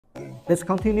Let's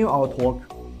continue our talk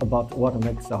about what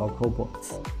makes our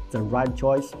cobots the right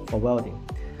choice for welding.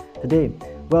 Today,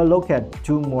 we'll look at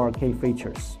two more key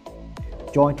features: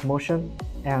 joint motion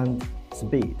and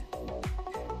speed.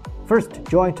 First,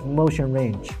 joint motion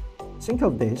range. Think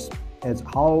of this as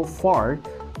how far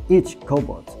each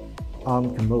cobot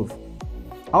arm can move.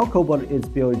 Our cobot is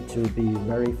built to be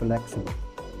very flexible.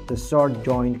 The sword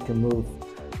joint can move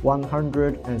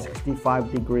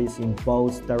 165 degrees in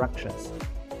both directions,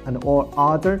 and all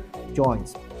other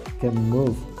joints can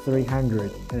move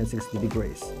 360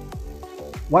 degrees.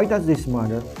 Why does this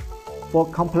matter? For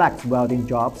complex welding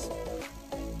jobs,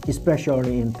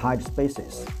 especially in tight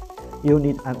spaces, you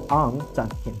need an arm that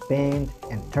can bend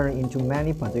and turn into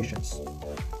many positions.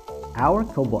 Our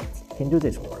cobots can do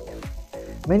this work.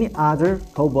 Many other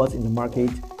cobots in the market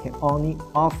can only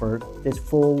offer this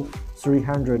full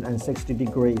 360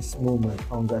 degrees movement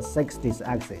on the 60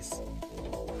 axis.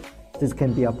 This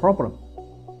can be a problem.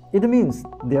 It means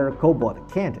their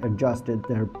cobot can't adjust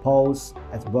their pose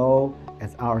as well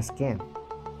as ours can.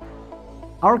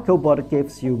 Our cobot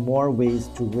gives you more ways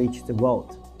to reach the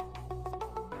weld.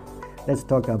 Let's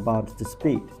talk about the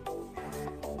speed.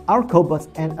 Our cobot's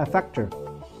end effector,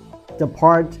 the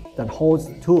part that holds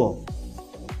the tool,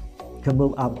 can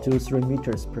move up to 3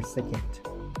 meters per second.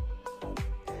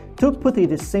 To put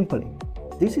it simply,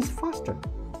 this is faster.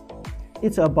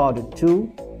 It's about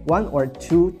 1 or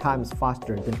 2 times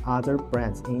faster than other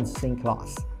brands in its same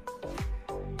class.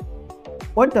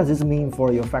 What does this mean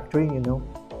for your factory,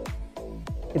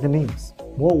 It means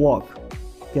more work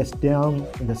gets done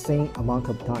in the same amount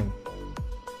of time.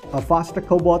 A faster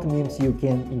cobot means you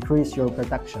can increase your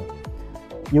production.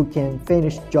 You can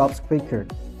finish jobs quicker.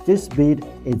 This speed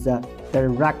is a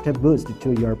direct boost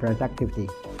to your productivity.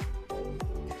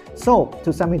 So,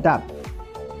 to sum it up,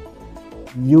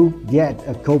 you get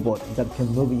a cobot that can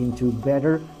move into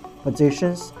better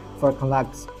positions for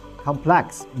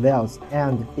complex welds,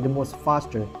 and it moves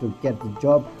faster to get the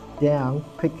job done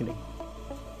quickly.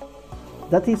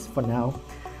 That is for now.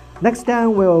 Next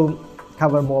time we'll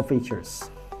cover more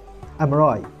features. I'm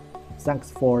Roy.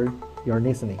 Thanks for your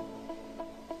listening.